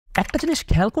একটা জিনিস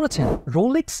খেয়াল করেছেন,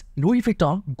 রোলেক্স, লুই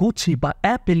ভিটন, গুচি বা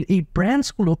অ্যাপেল এই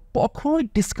ব্র্যান্ডসগুলো কখনোই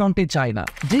ডিসকাউন্টে যায় না।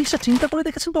 জিনিসটা চিন্তা করে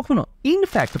দেখেছেন কখনো?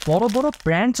 ইনফ্যাক্ট বড় বড়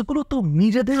ব্র্যান্ডসগুলো তো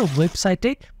নিজেদের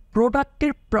ওয়েবসাইটে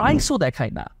প্রোডাক্টের প্রাইসও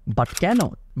দেখায় না। বাট কেন?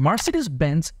 মার্সিডিজ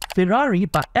বেঞ্জ, ফেরারি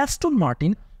বা অ্যাস্টন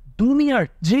মার্টিন দুনিয়ার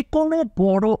যে কোনো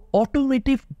বড়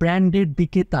অটোমেটিভ ব্র্যান্ডের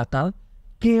দিকে তাকান,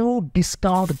 কেউ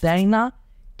ডিসকাউন্ট দেয় না,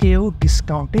 কেউ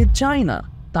ডিসকাউন্টে যায় না।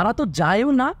 তারা তো যায়ও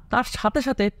না, তার সাথে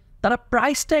সাথে তারা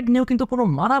প্রাইস ট্যাগ নিয়েও কিন্তু কোনো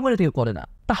মারামারিও করে না।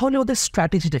 তাহলে ওদের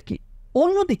স্ট্র্যাটেজিটা কি?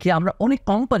 অন্যদিকে আমরা অনেক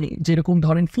কোম্পানি যেরকম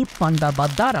ধরেন ফুড পান্ডা বা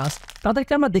দারাস,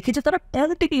 তাদেরকে আমরা দেখি যে তারা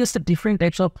continuously different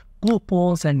types of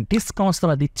coupons and discounts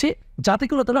তারা দিচ্ছে, যাতে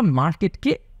করে তারা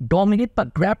মার্কেটকে ডমিনেট বা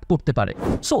গ্র্যাব করতে পারে।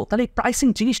 সো তাহলে এই প্রাইসিং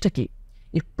জিনিসটা কি?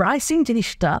 এই প্রাইসিং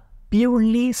জিনিসটা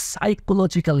পিওরলি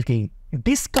সাইকোলজিক্যাল গেম।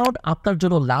 ডিসকাউন্ট আপনার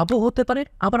জন্য লাভও হতে পারে,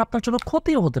 আবার আপনার জন্য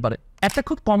ক্ষতিও হতে পারে। একটা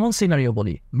খুব কমন সিনারিও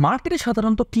বলি, মার্কেটে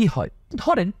সাধারণত কি হয়,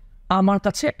 ধরেন আমার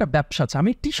কাছে একটা ব্যবসা আছে,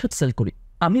 আমি টি শার্ট সেল করি,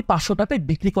 আমি 500 টাকায়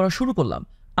বিক্রি করা শুরু করলাম,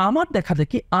 আমার দেখা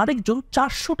দেখি আরেকজন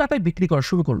 400 টাকায় বিক্রি করা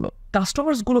শুরু করলো।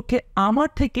 কাস্টমার্সগুলোকে আমার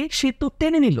থেকে সে তো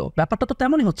টেনে নিল, ব্যাপারটা তো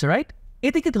তেমনই হচ্ছে, রাইট?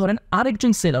 এদিকে ধরেন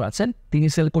আরেকজন সেলার আছেন, তিনি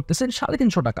সেল করতেছেন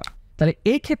 350 টাকা। তাহলে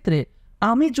এই ক্ষেত্রে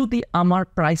আমি যদি আমার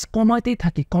প্রাইস কমাইতে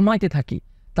থাকি,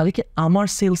 তাহলে কি আমার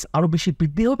সেলস আরো বেশি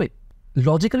বৃদ্ধি হবে?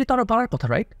 লজিক্যালি তো আরো বাড়ার কথা,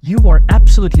 রাইট? ইউ আর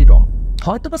অ্যাবসলিউটলি রং।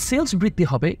 হয়তো বা সেলস বৃদ্ধি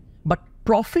হবে, বাট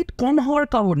প্রফিট কম হওয়ার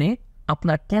কারণে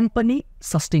আপনার কোম্পানি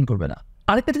সাস্টেইন করবে না।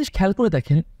 আরেকটা জিনিস খেয়াল করে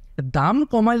দেখেন, দাম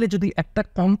কমাইলে যদি একটা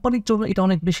কোম্পানির জন্য এটা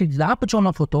অনেক বেশি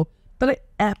লাভজনক হতো, তাহলে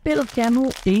অ্যাপেল কেন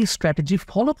এই স্ট্র্যাটেজি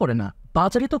ফলো করে না?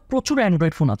 বাজারে তো প্রচুর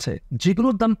অ্যান্ড্রয়েড ফোন আছে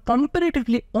যেগুলোর দাম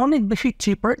কম্পারেটিভলি অনেক বেশি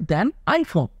চিপার দ্যান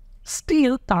আইফোন।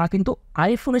 স্টিল তারা কিন্তু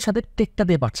আইফোনের সাথে টেক্কা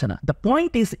দিয়ে পারছে না। The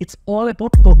point is, it's all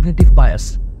about cognitive bias.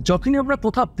 যখনই আমরা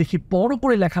কোথাও দেখি বড়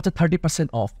করে লেখা আছে 30%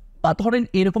 অফ, বা ধরেন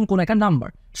এরকম কোন একটা নাম্বার,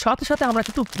 সাথে সাথে আমরা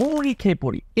কিন্তু বড়ি খেয়ে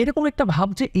পড়ি, এরকম একটা ভাব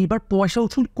যে এইবার পয়সা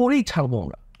উসুল করেই ছাড়বো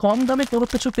আমরা। কম দামে কোনো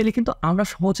কিছু পেলে কিন্তু আমরা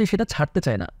সহজে সেটা ছাড়তে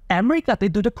চাই না। আমেরিকাতে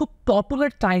দুটো খুব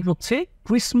পপুলার টাইম হচ্ছে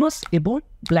ক্রিসমাস এবং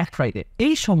ব্ল্যাক ফ্রাইডে।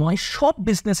 এই সময় সব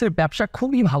বিজনেসের ব্যবসা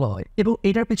খুবই ভালো হয়, এবং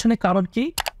এটার পিছনে কারণ কি?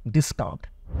 ডিসকাউন্ট।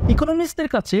 ইকোনমিস্টদের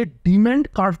কাছে ডিম্যান্ড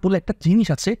কার্ভ বলে একটা জিনিস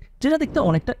আছে, যেটা দেখতে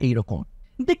অনেকটা এইরকম।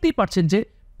 দেখতেই পাচ্ছেন যে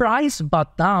প্রাইস বা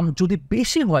দাম যদি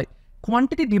বেশি হয়,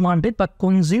 কোয়ান্টিটি ডিমান্ডেড বা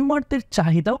কনজিউমারদের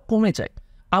চাহিদাও কমে যায়।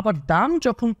 আবার দাম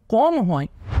যখন কম হয়,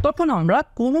 তখন আমরা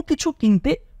কোনো কিছু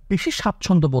কিনতে বেশি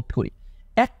স্বাচ্ছন্দ্য বোধ করি।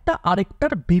 একটা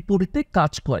আরেকটার বিপরীতে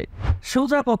কাজ করে।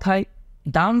 সোজা কথায়,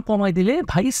 দাম কমাই দিলে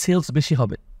ভাই সেলস বেশি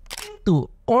হবে। কিন্তু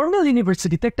কর্নেল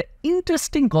ইউনিভার্সিটিতে একটা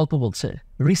ইন্টারেস্টিং গল্প বলছে,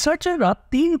 রিসার্চাররা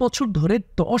 3 বছর ধরে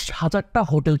 10,000টা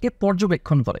হোটেলকে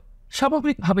পর্যবেক্ষণ করে।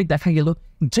 স্বাভাবিকভাবেই দেখা গেল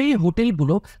যে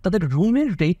হোটেলগুলো তাদের রুমের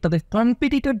রেট তাদের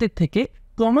কম্পিটিটরদের থেকে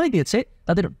কমাই দিয়েছে,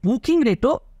 তাদের বুকিং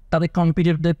রেটও তাদের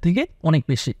কম্পিটিটরদের থেকে অনেক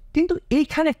বেশি। কিন্তু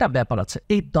এইখানে একটা ব্যাপার আছে,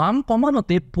 এই দাম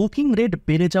কমানোতে বুকিং রেট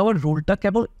বেড়ে যাওয়ার রোলটা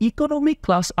কেবল ইকোনমিক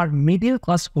ক্লাস আর মিডিল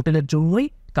ক্লাস হোটেলের জন্যই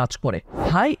কাজ করে।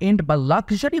 হাই এন্ড বা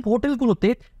লাক্সারি হোটেলগুলোতে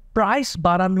প্রাইস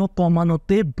বাড়ানো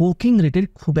কমানোতে বুকিং রেটের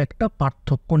খুব একটা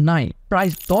পার্থক্য নাই।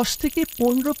 প্রাইস 10 থেকে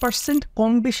 15%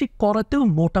 কম বেশি করাতেও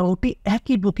মোটামুটি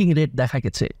একই বুকিং রেট দেখা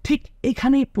গেছে। ঠিক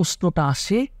এখানেই প্রশ্নটা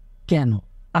আসে, কেন?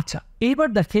 আচ্ছা, এবার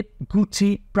দেখেন গুচি,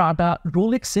 প্রাডা,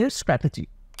 রোলেক্সের স্ট্র্যাটেজি।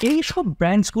 এইসব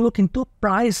ব্র্যান্ডসগুলো কিন্তু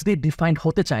প্রাইস দিয়ে ডিফাইন্ড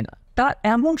হতে চায় না। তারা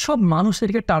এমন সব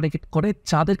মানুষদেরকে টার্গেট করে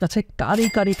যাদের কাছে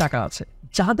কারি টাকা আছে,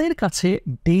 যাদের কাছে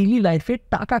ডেইলি লাইফে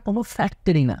টাকা কোনো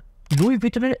ফ্যাক্টরি না। লুই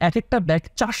ভিটনের এক একটা ব্যাগ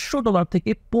 $400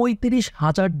 থেকে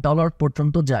 $35,000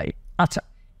 পর্যন্ত যায়। আচ্ছা,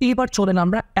 এবার চলেন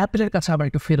আমরা অ্যাপেলের কাছে আবার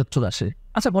একটু ফেরত চলে আসে।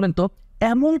 আচ্ছা বলেন তো,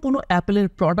 এমন কোনো অ্যাপেলের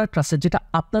প্রোডাক্ট আছে যেটা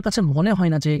আপনার কাছে মনে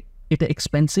হয় না যে এটা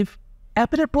এক্সপেন্সিভ?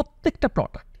 অ্যাপেলের প্রত্যেকটা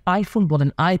প্রোডাক্ট, আইফোন বলেন,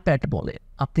 আইপ্যাড বলে,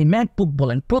 আপনি ম্যাকবুক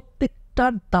বলেন,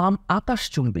 প্রত্যেকটার দাম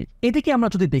আকাশচুম্বী। এদিকে আমরা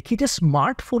যদি দেখি যে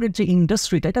স্মার্টফোনের যে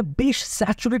ইন্ডাস্ট্রিটা, এটা বেশ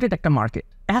স্যাচুরেটেড একটা মার্কেট।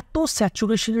 এত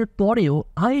স্যাচুরেশনের পরেও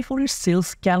আইফোনের সেলস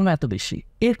কেন এত বেশি?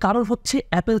 এর কারণ হচ্ছে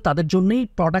অ্যাপেল তাদের জন্যই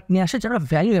প্রোডাক্ট নিয়ে আসে যারা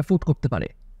ভ্যালু অ্যাফোর্ড করতে পারে।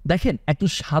 দেখেন, একজন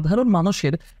সাধারণ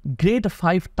মানুষের গ্রেড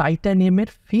 5 টাইটানিয়ামের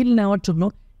ফিল নেওয়ার জন্য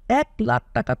 1 লাখ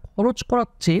টাকা খরচ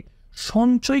করার চেয়ে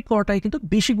সঞ্চয় করাটাই কিন্তু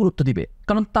বেশি গুরুত্ব দিবে,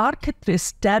 কারণ তার ক্ষেত্রে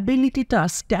স্ট্যাবিলিটিটা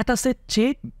স্ট্যাটাসের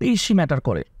চেয়ে বেশি ম্যাটার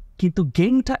করে। কিন্তু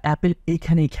গেমটা অ্যাপেল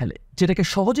এইখানেই খেলে, যেটাকে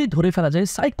সহজেই ধরে ফেলা যায়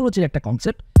সাইকোলজির একটা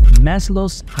কনসেপ্ট,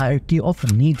 ম্যাসলোস হায়ারার্কি অফ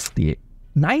নিডস দিয়ে।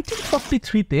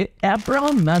 1943-তে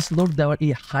অ্যাব্রাহাম ম্যাসলোর দেওয়ার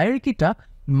এই হায়ারার্কিটা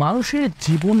মানুষের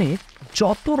জীবনে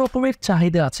যত রকমের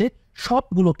চাহিদা আছে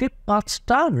সবগুলোকে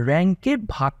 5টা র্যাঙ্কে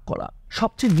ভাগ করা।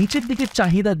 সবচেয়ে নিচের দিকের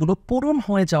চাহিদাগুলো পূরণ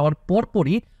হয়ে যাওয়ার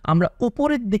পরপরই আমরা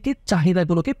উপরের দিকের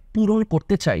চাহিদাগুলোকে পূরণ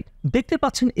করতে চাই। দেখতে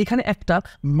পাচ্ছেন এখানে একটা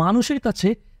মানুষের কাছে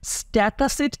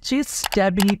স্ট্যাটাসের চেয়ে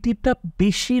স্ট্যাবিলিটিটা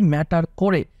বেশি ম্যাটার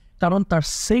করে, কারণ তার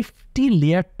সেফটি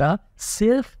লেয়ারটা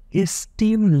সেলফ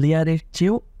এস্টিম লেয়ারের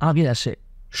চেয়েও আগে আসে।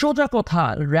 সোজা কথা,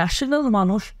 র্যাশনাল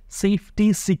মানুষ সেফটি,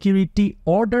 সিকিউরিটি,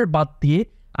 অর্ডার বাদ দিয়ে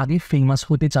আগে ফেমাস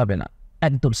হতে যাবে না।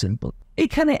 একদম সিম্পল।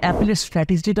 এখানে অ্যাপেলের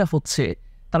স্ট্র্যাটেজিটা হচ্ছে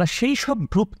তারা সেই সব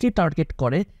গ্রুপকে টার্গেট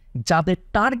করে যাদের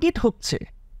টার্গেট হচ্ছে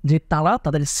যে তারা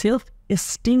তাদের সেলফ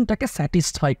এস্টিমটাকে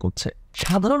স্যাটিসফাই করছে।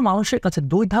 সাধারণ মানুষের কাছে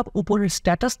 2 ধাপ উপরের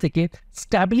স্ট্যাটাস থেকে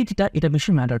স্ট্যাবিলিটিটা এটা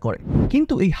বেশি ম্যাটার করে।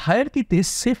 কিন্তু এই হায়ারকিতে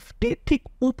সেফটি ঠিক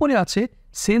উপরে আছে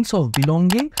সেন্স অফ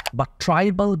বিলঙ্গিং বা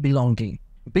ট্রাইবাল বিলঙ্গিং।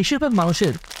 বেশিরভাগ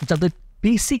মানুষের যাদের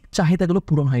বেসিক চাহিদাগুলো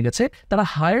পূরণ হয়ে গেছে তারা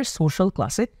হায়ার সোশ্যাল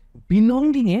ক্লাসে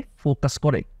বিলঙ্গিংয়ে ফোকাস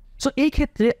করে। সো এই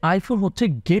ক্ষেত্রে আইফোন হচ্ছে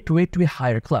gateway to A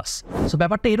higher class. So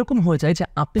ব্যাপারটা এরকম হয়ে যায় যে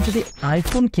আপনি যদি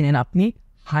আইফোন কিনেন আপনি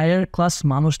হায়ার ক্লাস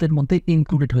মানুষদের মধ্যে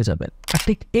ইনক্লুডেড হয়ে যাবেন। আর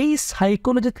ঠিক এই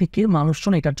সাইকোলজি থেকে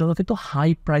মানুষজন এটার জন্য কিন্তু হাই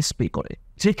প্রাইস পে করে।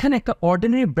 যেখানে একটা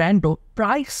অর্ডিনারি ব্র্যান্ডও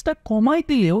প্রাইসটা কমাই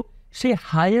দিলেও সে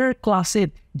হায়ার ক্লাসের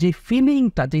যে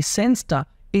ফিলিংটা, যে সেন্সটা,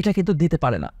 এটা কিন্তু দিতে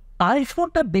পারে না।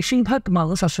 আইফোনটা বেশিরভাগ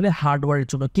মানুষ আসলে হার্ডওয়্যারের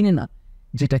জন্য কিনে না।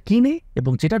 যেটা কিনে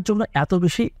এবং যেটার জন্য এত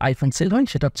বেশি আইফোন সেল হয়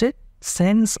সেটা হচ্ছে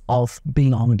সেন্স অফ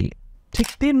বিলঙ্গিং। ঠিক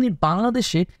তেমনি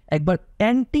বাংলাদেশে একবার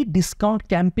অ্যান্টি ডিসকাউন্ট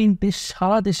ক্যাম্পেইনতে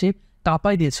সারা দেশে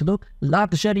কাঁপাই দিয়েছিল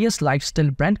লাক্সারিয়াস লাইফস্টাইল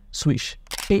ব্র্যান্ড সুইশ।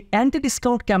 এই অ্যান্টি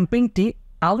ডিসকাউন্ট ক্যাম্পেইনটি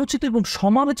আলোচিত এবং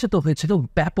সমালোচিত হয়েছিল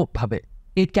ব্যাপকভাবে।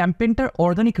 এই ক্যাম্পেইনটার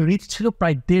অর্গানিক রিচ ছিল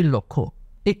প্রায় 1.5 লক্ষ।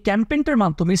 এই ক্যাম্পেইনটার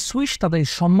মাধ্যমে সুইশ তাদের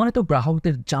সম্মানিত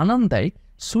গ্রাহকদের জানান দেয়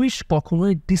সুইশ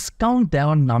কখনোই ডিসকাউন্ট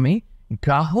দেওয়ার নামে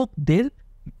গ্রাহকদের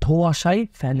ধোঁয়াশায়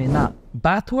ফেলে না।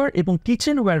 ব্যাথওয়্যার এবং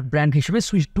কিচেনওয়্যার ব্র্যান্ড হিসেবে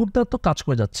সুইশ দুর্দান্ত কাজ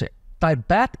করে যাচ্ছে। তাই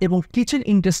ব্যাথ এবং কিচেন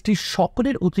ইন্ডাস্ট্রির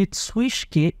সকলের উচিত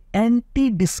সুইশকে অ্যান্টি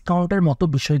ডিসকাউন্টের মতো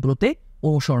বিষয়গুলোতে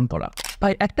অনুসরণ করা।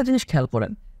 ভাই একটা জিনিস খেয়াল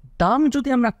করেন, দাম যদি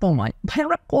আমরা কমাই, ভাই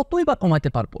আমরা কতই বা কমাতে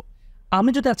পারবো? আমি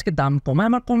যদি আজকে দাম কমাই,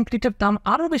 আমার কমপ্লিটের দাম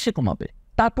আরও বেশি কমাবে,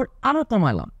 তারপর আরও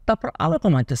কমাইলাম, তারপর আরও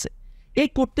কমাইতেছে। এই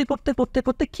করতে করতে করতে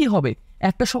করতে কি হবে?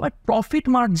 একটা সময় প্রফিট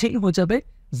মার্জিন হয়ে যাবে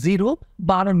 0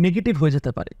 বা আরও নেগেটিভ হয়ে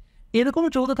যেতে পারে। এরকম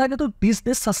চলতে থাকে তো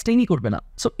বিজনেস সাস্টেইনই করবে না।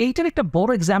 সো এইটার একটা বড়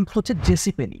এক্সাম্পল হচ্ছে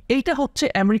জেসি পেনি। এইটা হচ্ছে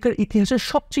আমেরিকার ইতিহাসের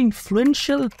সবচেয়ে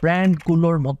ইনফ্লুয়েন্সিয়াল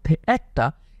ব্র্যান্ডগুলোর মধ্যে একটা,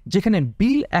 যেখানে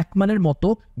বিল একম্যানের মতো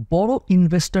বড়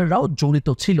ইনভেস্টররাও জড়িত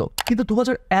ছিল। কিন্তু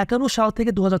 2011 সাল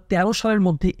থেকে 2013 সালের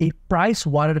মধ্যে এই প্রাইস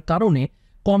ওয়ারের কারণে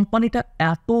কোম্পানিটা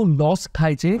এত লস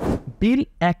খায় যে বিল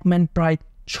একম্যান প্রায়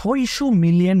 $600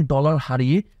 মিলিয়ন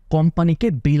হারিয়ে কোম্পানিকে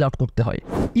বেল আউট করতে হয়।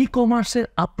 ই কমার্সের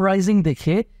আপরাইজিং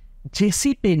দেখে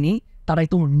জেসি পেনি তারা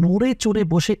একটু নড়ে চড়ে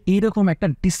বসে এইরকম একটা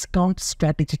ডিসকাউন্ট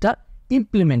স্ট্র্যাটেজিটা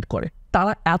ইমপ্লিমেন্ট করে।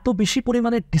 তারা এত বেশি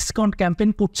পরিমাণে ডিসকাউন্ট ক্যাম্পেইন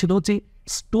করছিল যে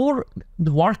স্টোর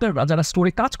ওয়ার্কাররা যারা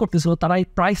স্টোরে কাজ করতেছিল তারা এই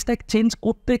প্রাইস ট্যাগ চেঞ্জ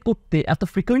করতে করতে এত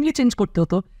ফ্রিকুয়েন্টলি চেঞ্জ করতে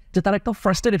হতো যে তারা একদম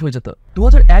ফ্রাস্ট্রেটেড হয়ে যেত।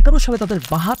 2011 সালে তাদের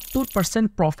 72%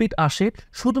 প্রফিট আসে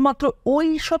শুধুমাত্র ওই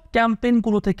সব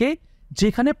ক্যাম্পেইনগুলো থেকে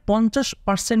যেখানে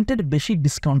 50%-এর বেশি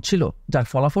ডিসকাউন্ট ছিল, যার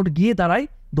ফলাফল গিয়ে দাঁড়ায়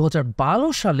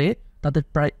 2012 সালে তাদের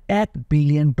প্রায় $1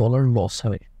 বিলিয়ন লস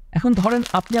হয়। এখন ধরেন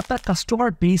আপনি আপনার কাস্টমার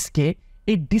বেসকে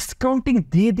এই ডিসকাউন্টিং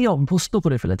দিয়ে দিয়ে অভ্যস্ত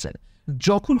করে ফেলেছেন।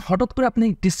 যখন হঠাৎ করে আপনি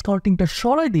ডিসকাউন্টিংটা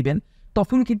সরাই দিবেন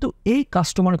তখন কিন্তু এই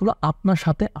কাস্টমারগুলো আপনার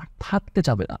সাথে আর থাকতে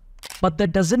যাবে না। বাট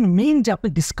দ্যাট ডাজন্ট মিন যে আপনি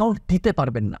ডিসকাউন্ট দিতে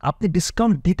পারবেন না। আপনি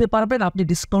ডিসকাউন্ট দিতে পারবেন, আপনি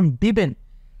ডিসকাউন্ট দিবেন,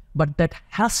 but that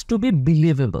has to B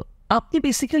believable. আপনি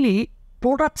বেসিক্যালি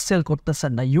প্রোডাক্ট সেল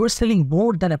করতেছেন না, you R selling more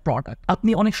than a product. আপনি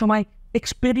অনেক সময়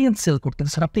এক্সপেরিয়েন্স সেল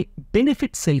করতেছেন, আপনি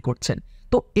বেনিফিট সেল করছেন।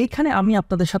 তো এইখানে আমি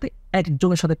আপনাদের সাথে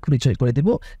একজনের সাথে পরিচয় করে দেব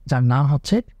যার নাম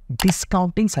হচ্ছে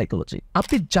ডিসকাউন্টিং সাইকোলজি।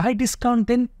 আপনি যাই ডিসকাউন্ট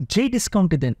দেন, যেই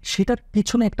ডিসকাউন্টে দেন, সেটার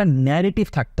পিছনে একটা ন্যারেটিভ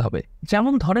থাকতে হবে।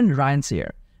 যেমন ধরেন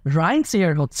রায়ানস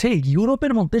এয়ার হচ্ছে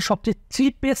ইউরোপের মধ্যে সবচেয়ে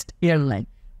চিপেস্ট এয়ারলাইন।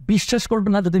 বিশ্বাস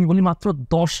করবেন না যদি আমি বলি মাত্র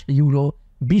 10 ইউরো,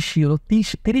 20 ইউরো,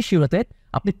 30 ইউরোতে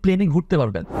আপনি প্লেনে ঘুরতে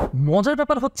পারবেন। মজার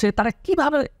ব্যাপার হচ্ছে তারা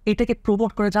কিভাবে এটাকে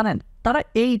প্রমোট করে জানেন? তারা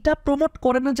এইটা প্রমোট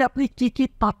করে না যে আপনি কি কি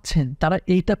পাচ্ছেন, তারা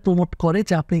এইটা প্রমোট করে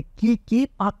যে আপনি কি কি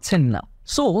পাচ্ছেন না।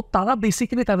 সো তারা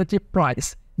বেসিক্যালি তাদের যে প্রাইস,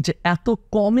 যে এত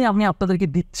কমে আমি আপনাদেরকে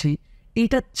দিচ্ছি,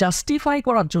 এইটা জাস্টিফাই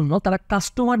করার জন্য তারা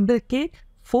কাস্টমারদেরকে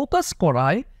ফোকাস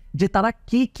করায় যে তারা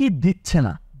কি কি দিচ্ছে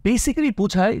না। বেসিক্যালি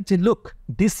বোঝায় যে look,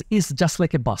 this is just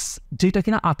like a বাস, যেটা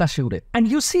কিনা আকাশে উড়ে। And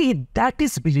you see that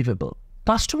is believable.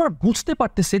 Customer বুঝতে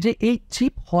পারতেছে যে এই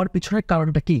চিপ হওয়ার পিছনের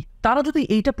কারণটা কি। তারা যদি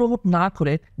এইটা প্রমোট না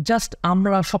করে জাস্ট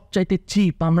আমরা সবচাইতে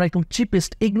চিপ, আমরা একদম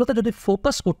চিপেস্ট, এইগুলোতে যদি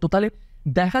ফোকাস করতো তাহলে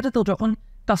দেখা যেত যখন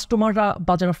কাস্টমাররা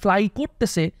বা যারা ফ্লাই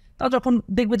করতেছে তারা যখন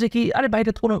দেখবে যে কি আরে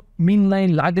বাইরে তো কোনো মিন লাইন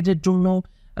লাগেজের জন্য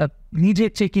নিজে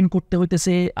চেক ইন করতে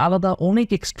হইতেছে, আলাদা অনেক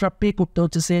এক্সট্রা পে করতে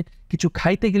হচ্ছে, কিছু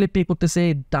খাইতে গেলে পে করতেছে,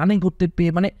 ডানে ঘুরতে পে,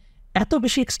 মানে এত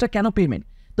বেশি এক্সট্রা কেন পেমেন্ট?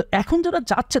 তো এখন যারা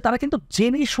যাচ্ছে তারা কিন্তু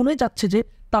জেনে শুনে যাচ্ছে যে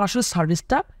তারা আসলে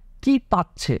সার্ভিসটা কি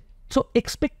পাচ্ছে। সো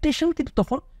এক্সপেকটেশন কিন্তু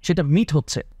তখন সেটা মিট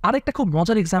হচ্ছে। আরেকটা খুব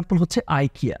মজার এক্সাম্পল হচ্ছে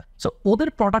আইকিয়া। সো ওদের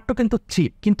প্রোডাক্টও কিন্তু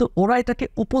চিপ, কিন্তু ওরা এটাকে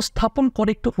উপস্থাপন করে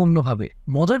একটু অন্যভাবে।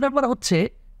 মজার ব্যাপার হচ্ছে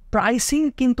প্রাইসিং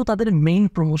কিন্তু তাদের মেইন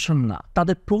প্রমোশন না,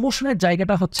 তাদের প্রমোশনের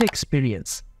জায়গাটা হচ্ছে এক্সপিরিয়েন্স।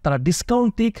 তারা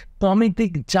ডিসকাউন্ট দিক, কমে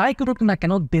দিক, যাই করুক না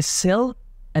কেন, দে সেল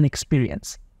অ্যান এক্সপিরিয়েন্স।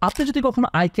 আপনি যদি কখনো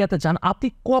আইকিয়াতে যান, আপনি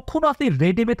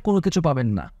রেডিমেড কোনো কিছু পাবেন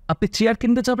না। আপনি চেয়ার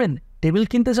কিনতে যাবেন, টেবিল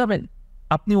কিনতে যাবেন,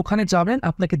 আপনি ওখানে যাবেন,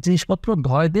 আপনাকে জিনিসপত্র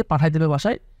ধরে দিয়ে পাঠাই দেবে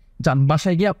বাসায়। যান,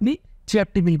 বাসায় গিয়ে আপনি চেয়ার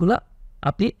টেবিলগুলো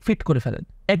আপনি ফিট করে ফেলেন।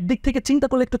 একদিক থেকে চিন্তা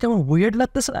করলে একটু কেমন ওয়ার্ড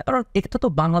লাগতেছে না? কারণ এটা তো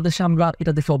বাংলাদেশে আমরা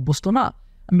এটা দেখে অভ্যস্ত না।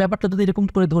 ব্যাপারটা যদি এরকম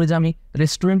করে ধরে যে আমি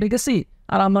রেস্টুরেন্টে গেছি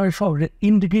আর আমার সব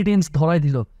ইনগ্রিডিয়েন্টস ধরাই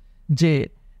দিল যে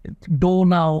do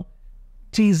now,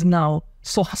 cheese now,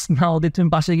 sauce নাও, দিয়ে তুমি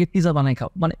বাসায় গিয়ে পিজা বানাই খাও,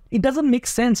 মানে it doesn't make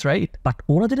sense, right? But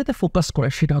ওরা যেটাতে ফোকাস করে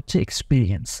সেটা হচ্ছে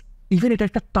এক্সপিরিয়েন্স। ইভেন এটা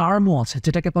একটা টার্মও আছে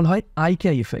যেটাকে বলা হয়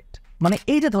আইকিয়া ইফেক্ট। মানে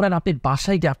এই যে ধরেন আপনি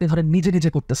বাসায় গিয়ে আপনি ধরেন নিজে নিজে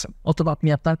করতেছেন, অথবা আপনি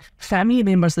আপনার ফ্যামিলি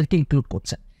মেম্বার্সদেরকে ইনক্লুড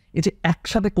করছেন, এই যে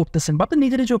একসাথে করতেছেন বা আপনি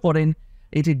নিজে নিজেও করেন,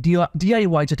 এই যে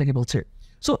ডিআইওয়াই যেটাকে বলছে।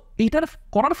 সো এইটার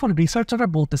করার ফলে রিসার্চাররা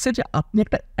বলতেছে যে আপনি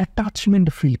একটা অ্যাটাচমেন্ট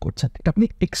ফিল করছেন, এটা আপনি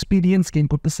এক্সপিরিয়েন্স গেইন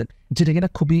করতেছেন, যেটা কিনা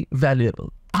খুবই ভ্যালুয়েবল।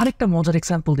 আরেকটা মজার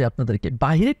এক্সাম্পল দিই আপনাদেরকে।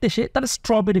 বাইরের দেশে তারা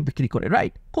স্ট্রবেরি বিক্রি করে,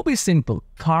 রাইট? খুবই সিম্পল,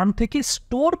 ফার্ম থেকে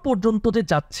স্টোর পর্যন্ত যে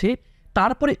যাচ্ছে,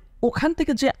 তারপরে ওখান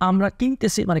থেকে যে আমরা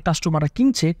কিনতেছি, মানে কাস্টমাররা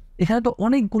কিনছে, এখানে তো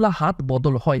অনেকগুলা হাত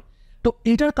বদল হয়। তো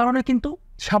এটার কারণে কিন্তু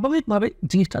স্বাভাবিকভাবে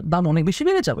জিনিসটার দাম অনেক বেশি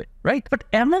বেড়ে যাবে, রাইট? বাট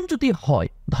এমন যদি হয়,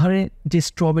 ধরে যে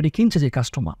স্ট্রবেরি কিনছে যে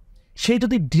কাস্টমার, সে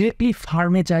যদি ডিরেক্টলি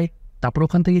ফার্মে যায়, তারপর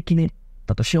ওখান থেকে কিনে,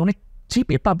 তা তো সে অনেক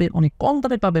চিপে পাবে, অনেক কম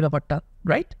দামে পাবে ব্যাপারটা,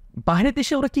 রাইট? বাইরের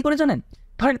দেশে ওরা কি করে জানেন?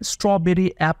 ধরেন স্ট্রবেরি,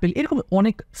 অ্যাপেল, এরকম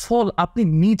অনেক ফল আপনি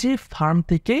নিজে ফার্ম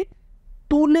থেকে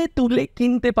তুলে তুলে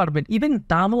কিনতে পারবেন, ইভেন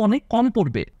দামও অনেক কম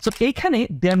পড়বে। সো এইখানে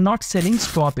দে আর নট সেলিং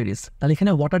স্ট্রবেরিজ, তাহলে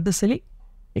এখানে what are they selling?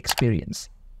 Experience.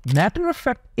 Matter of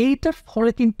fact, এইটার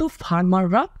ফলে কিন্তু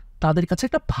ফার্মাররা তাদের কাছে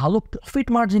একটা ভালো প্রফিট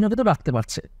মার্জিনও কিন্তু রাখতে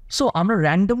পারছে। সো আমরা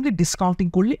র্যান্ডমলি ডিসকাউন্টিং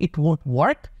করলে ইট ওয়ন্ট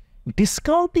ওয়ার্ক।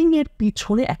 ডিসকাউন্টিং এর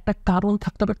পিছনে একটা কারণ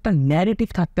থাকতে পারে, একটা ন্যারেটিভ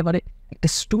থাকতে পারে, একটা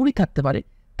স্টোরি থাকতে পারে,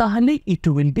 তাহলে it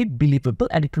will be believable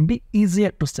and it will be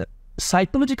easier to sell.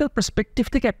 Psychological perspective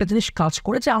থেকে একটা জিনিস কাজ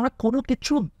করে যে আমরা কোনো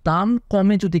কিছু দাম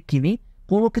কমে যদি কিনি,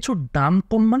 কোনো কিছুর দাম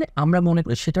কম মানে আমরা মনে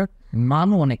করি সেটার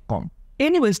মানও অনেক কম।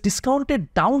 এনিওয়েজ, ডিসকাউন্টের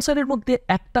ডাউন সাইডের মধ্যে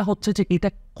একটা হচ্ছে যে এটা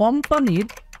কোম্পানির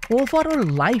ওভারঅল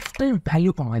লাইফ টাইম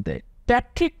ভ্যালু কমায় দেয়।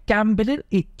 প্যাট্রিক ক্যাম্বেলের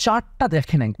এই চার্টটা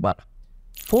দেখেন একবার।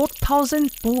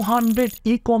 4200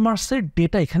 ই কমার্সের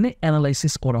ডেটা এখানে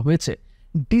অ্যানালাইসিস করা হয়েছে।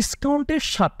 ডিসকাউন্টের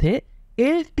সাথে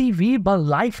এলটিভি বা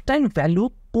লাইফ টাইম ভ্যালু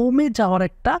কমে যাওয়ার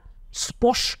একটা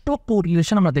স্পষ্ট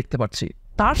কোরিলেশন আমরা দেখতে পাচ্ছি।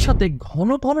 তার সাথে ঘন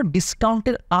ঘন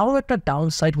ডিসকাউন্টের আরও একটা ডাউন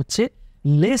সাইড হচ্ছে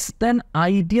লেস দ্যান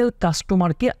আইডিয়াল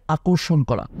কাস্টমারকে আকর্ষণ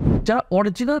করা। যারা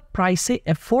অরিজিনাল প্রাইসে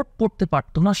এফোর্ড করতে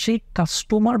পারতো না, সেই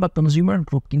কাস্টমার বা কনজিউমার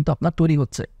গ্রুপ কিন্তু আপনার তৈরি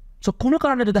হচ্ছে। সো কোনো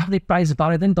কারণে যদি আপনি প্রাইস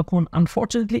বাড়িয়ে দেন, তখন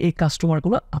আনফর্চুনেটলি এই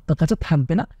কাস্টমারগুলো আপনার কাছে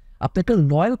থাকবে না, আপনি একটা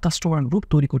লয়াল কাস্টমার গ্রুপ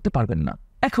তৈরি করতে পারবেন না।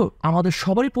 এখন আমাদের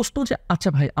সবারই প্রশ্ন যে আচ্ছা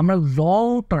ভাই, আমরা লং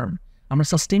টার্ম আমরা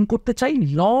সাস্টেইন করতে চাই,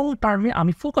 লং টার্মে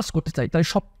আমি ফোকাস করতে চাই, তাই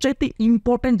সবচাইতে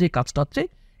ইম্পর্টেন্ট যে কাজটা হচ্ছে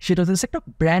সেটা হচ্ছে একটা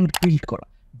ব্র্যান্ড বিল্ড করা।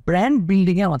 ব্র্যান্ড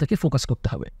বিল্ডিংয়ে আমাদেরকে ফোকাস করতে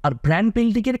হবে। আর ব্র্যান্ড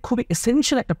বিল্ডিংয়ের খুবই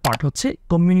এসেনশিয়াল একটা পার্ট হচ্ছে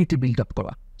কমিউনিটি বিল্ড আপ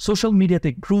করা। সোশ্যাল মিডিয়াতে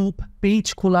গ্রুপ পেজ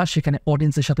খোলা, সেখানে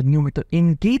অডিয়েন্সের সাথে নিয়মিত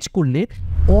এনগেজ করলে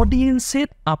অডিয়েন্সের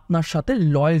আপনার সাথে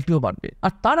লয়্যালটিও বাড়বে,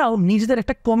 আর তারাও নিজেদের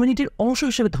একটা কমিউনিটির অংশ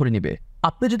হিসেবে ধরে নেবে।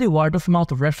 আপনি যদি ওয়ার্ড অফ মাউথ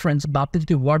রেফারেন্স বা আপনি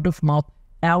যদি ওয়ার্ড অফ মাউথ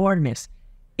অ্যাওয়ারনেস,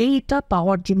 এইটা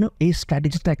পাওয়ার জন্য এই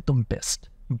স্ট্র্যাটেজিটা একদম বেস্ট।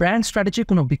 ব্র্যান্ড স্ট্র্যাটেজির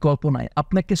কোনো বিকল্প নাই।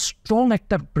 আপনাকে স্ট্রং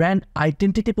একটা ব্র্যান্ড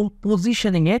আইডেন্টিটি এবং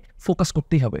পজিশনিংয়ে ফোকাস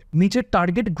করতেই হবে। নিজের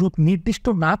টার্গেট গ্রুপ নির্দিষ্ট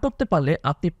না করতে পারলে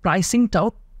আপনি প্রাইসিংটাও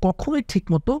কখনোই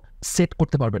ঠিকমতো সেট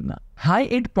করতে পারবেন না। হাই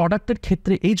এন্ড প্রোডাক্টের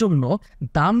ক্ষেত্রে এই জন্য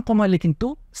দাম কমাইলে কিন্তু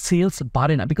সেলস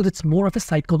বাড়ে না, because it's more of A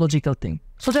psychological thing.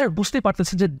 So যারা বুঝতে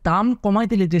পারতেছে যে দাম কমাই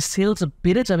দিলে যে সেলস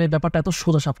বেড়ে যাবে, ব্যাপারটা এত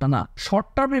সোজা সাপটা না। শর্ট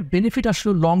টার্মে বেনিফিট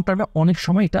আসলে লং টার্মে অনেক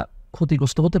সময় এটা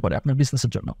ক্ষতিগ্রস্ত হতে পারে আপনার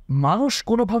বিজনেসের জন্য। মানুষ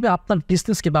কোনোভাবে আপনার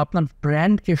বিজনেসকে বা আপনার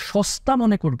ব্র্যান্ডকে সস্তা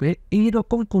মনে করবে,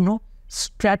 এইরকম কোনো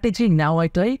স্ট্র্যাটেজি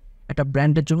নেওয়াটাই একটা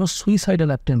ব্র্যান্ডের জন্য সুইসাইডাল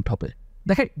অ্যাটেম্প্ট হবে।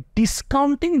 দেখেন,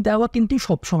 ডিসকাউন্টিং দেওয়া কিন্তু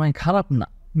সবসময় খারাপ না।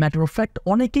 ম্যাটার অফ ফ্যাক্ট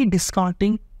অনেকেই ডিসকাউন্টিং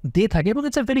দিয়ে থাকে এবং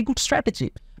it's a very good strategy.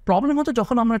 Problem হচ্ছে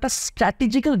যখন আমরা একটা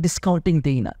স্ট্র্যাটেজিক্যাল ডিসকাউন্টিং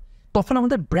দিই না, তখন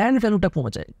আমাদের ব্র্যান্ড ভ্যালুটা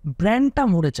কমে যায়, ব্র্যান্ডটা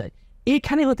মরে যায়।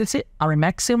 এইখানে হতেছে আমরা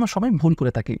ম্যাক্সিমাম সময় ভুল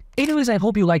করে থাকি। Anyways, I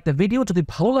hope you like the video. যদি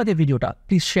ভালো লাগে ভিডিওটা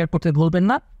প্লিজ শেয়ার করতে ভুলবেন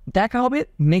না। দেখা হবে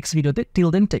নেক্সট ভিডিওতে। Till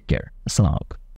then take care. আসসালামু আলাইকুম।